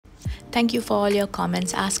Thank you for all your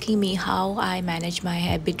comments asking me how I manage my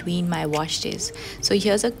hair between my wash days. So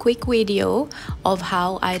here's a quick video of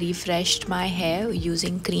how I refreshed my hair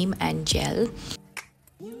using cream and gel.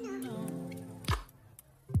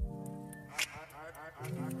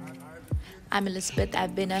 I'm Elizabeth.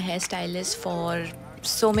 I've been a hairstylist for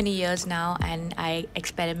so many years now and I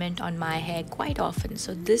experiment on my hair quite often.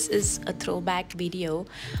 So this is a throwback video,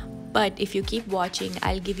 but if you keep watching,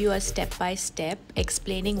 I'll give you a step-by-step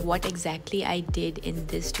explaining what exactly I did in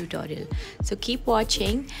this tutorial. So keep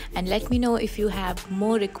watching and let me know if you have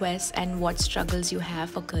more requests and what struggles you have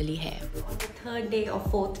for curly hair. On the third day or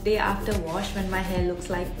fourth day after wash, when my hair looks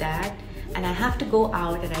like that, and I have to go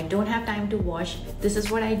out and I don't have time to wash, this is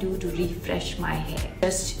what I do to refresh my hair.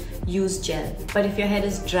 Just use gel. But if your hair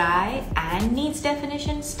is dry and needs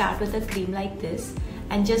definition, start with a cream like this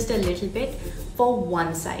and just a little bit for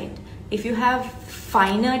one side. If you have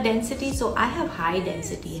finer density, so I have high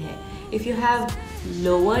density hair. If you have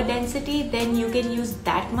lower density, then you can use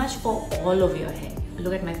that much for all of your hair.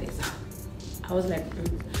 Look at my face. I was like,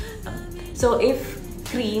 so if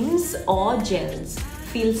creams or gels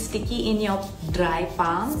feel sticky in your dry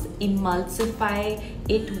palms, emulsify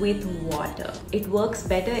it with water. It works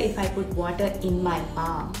better if I put water in my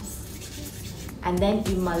palms and then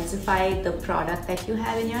emulsify the product that you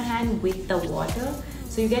have in your hand with the water,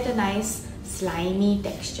 so you get a nice slimy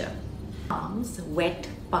texture. Palms, wet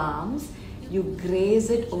palms, you graze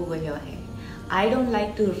it over your hair. I don't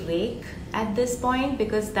like to rake at this point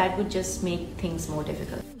because that would just make things more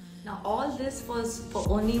difficult. Now all this was for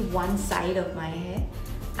only one side of my hair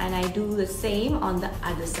and I do the same on the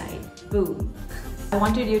other side. Boom. I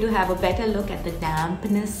wanted you to have a better look at the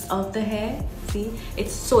dampness of the hair. See,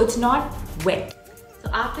 it's not wet. So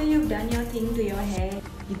after you've done your thing to your hair,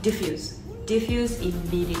 you diffuse. Diffuse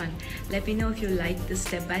immediately. Let me know if you like this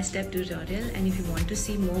step-by-step tutorial, and if you want to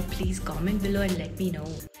see more, please comment below and let me know.